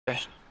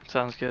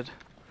Sounds good.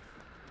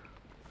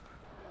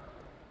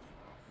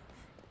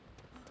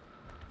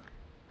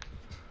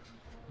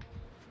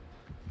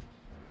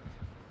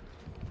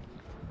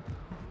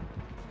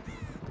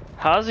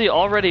 How's he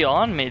already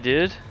on me,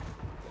 dude?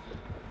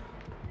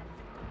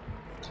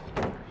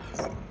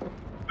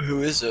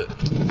 Who is it?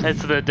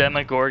 It's the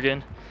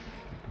Demogorgon.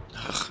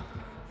 Ugh.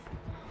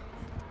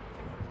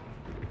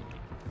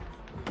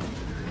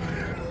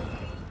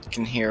 You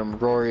can hear him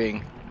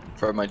roaring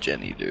for my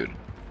Jenny, dude.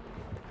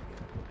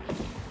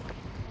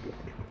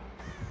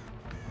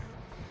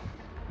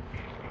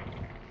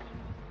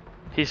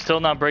 He's still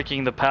not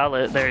breaking the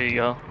pallet. There you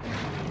go.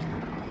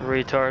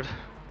 Retard.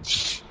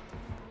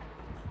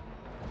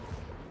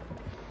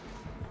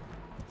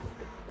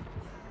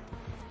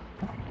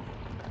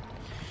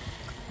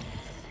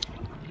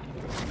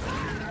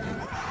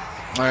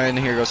 Alright, and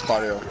here goes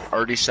Claudio.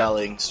 Already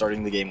selling,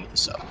 starting the game with a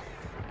sub.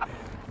 I'm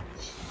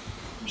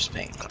just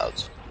paying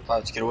Clouds.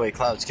 Clouds, get away,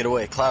 Clouds, get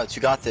away. Clouds,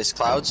 you got this,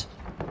 Clouds.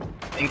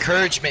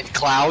 Encouragement,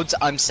 Clouds.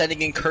 I'm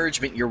sending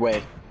encouragement your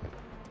way.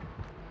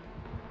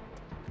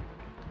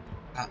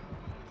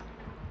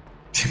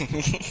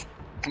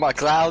 Come on,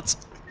 Clouds.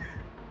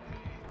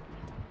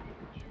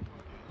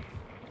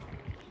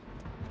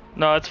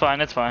 No, it's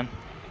fine, it's fine.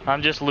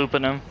 I'm just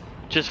looping him.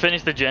 Just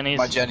finish the Jennies.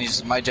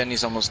 My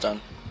Jenny's almost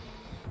done.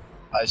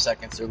 5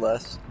 seconds or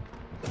less.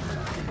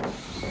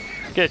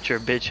 Get your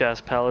bitch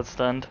ass pallet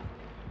stunned.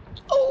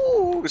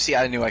 Oh, see,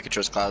 I knew I could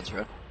trust Clouds,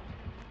 bro.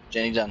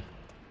 Jenny done.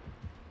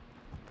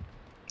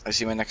 I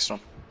see my next one.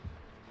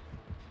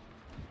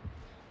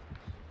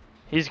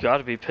 He's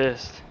gotta be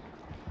pissed.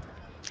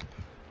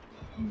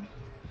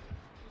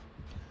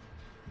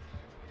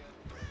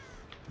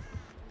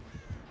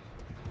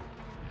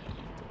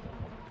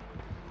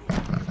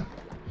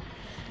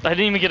 I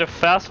didn't even get a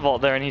fast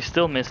vault there and he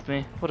still missed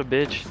me. What a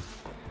bitch.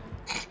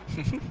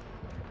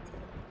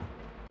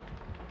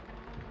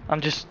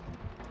 I'm just...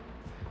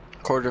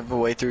 Quarter of the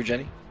way through,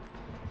 Jenny.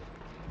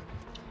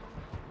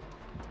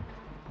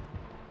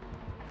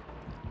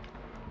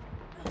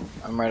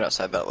 I'm right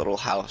outside that little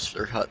house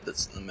or hut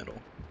that's in the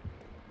middle.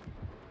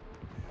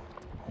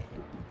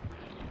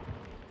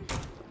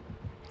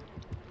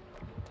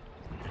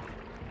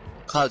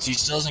 Clouds, he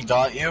still hasn't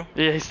got you?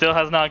 Yeah, he still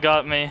has not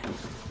got me.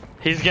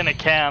 He's gonna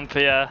camp,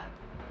 yeah.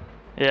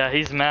 Yeah,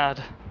 he's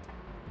mad.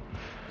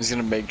 He's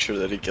gonna make sure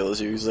that he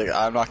kills you. He's like,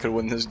 I'm not gonna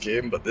win this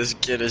game, but this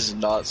kid is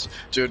nuts.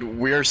 Dude,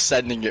 we're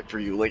sending it for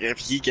you. Like, if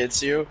he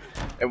gets you,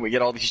 and we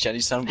get all these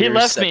Jennies done, he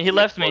left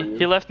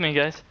me,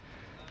 guys.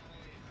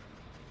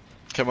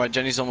 Come on,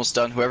 Jenny's almost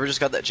done. Whoever just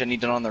got that Jenny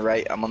done on the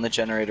right, I'm on the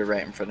generator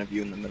right in front of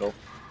you in the middle of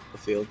the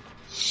field.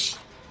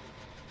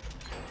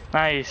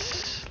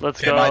 Nice.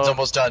 Let's go. Mine's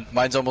almost done.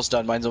 Mine's almost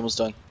done. Mine's almost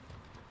done.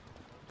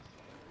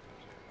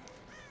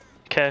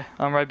 Okay,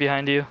 I'm right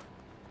behind you.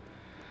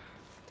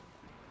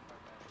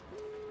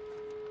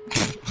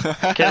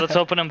 Okay, let's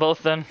open them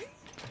both then.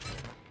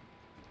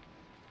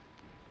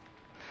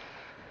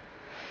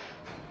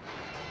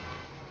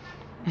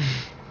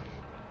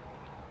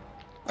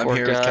 I'm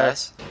here with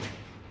Cass.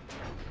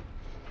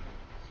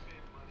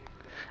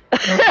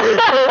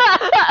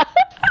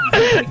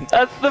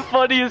 That's the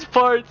funniest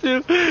part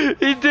too.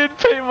 He did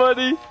pay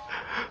money.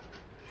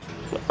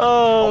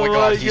 Oh my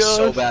god, he's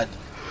so bad.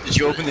 Did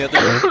you open the other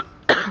door?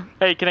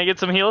 Hey, can I get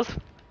some heals?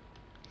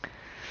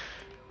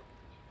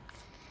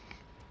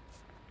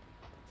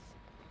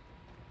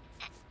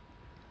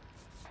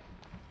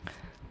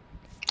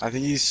 I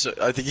think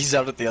he's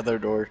out at the other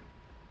door.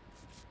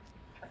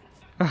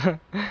 Because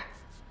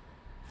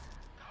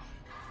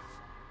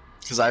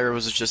Ira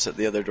was just at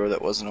the other door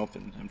that wasn't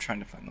open. I'm trying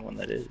to find the one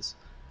that is.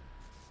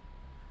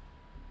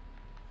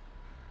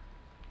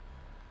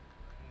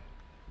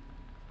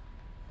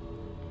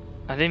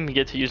 I didn't even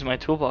get to use my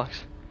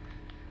toolbox.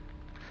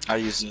 I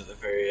used it at the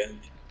very end.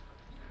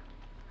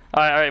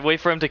 Alright, wait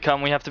for him to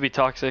come. We have to be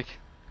toxic.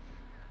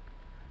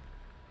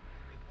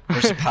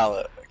 There's a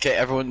pallet. Okay,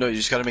 everyone knows. You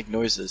just gotta make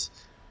noises.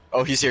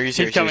 Oh, he's here. He's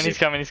here. He's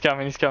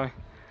coming.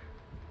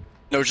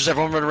 No, just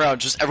everyone run around.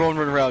 Just everyone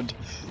run around.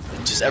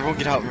 Just everyone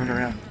get out and run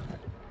around.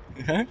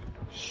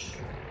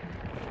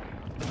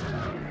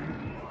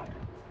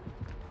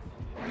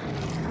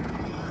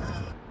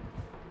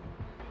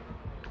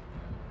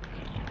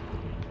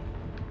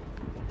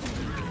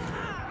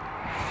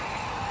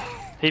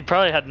 He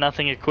probably had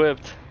nothing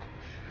equipped.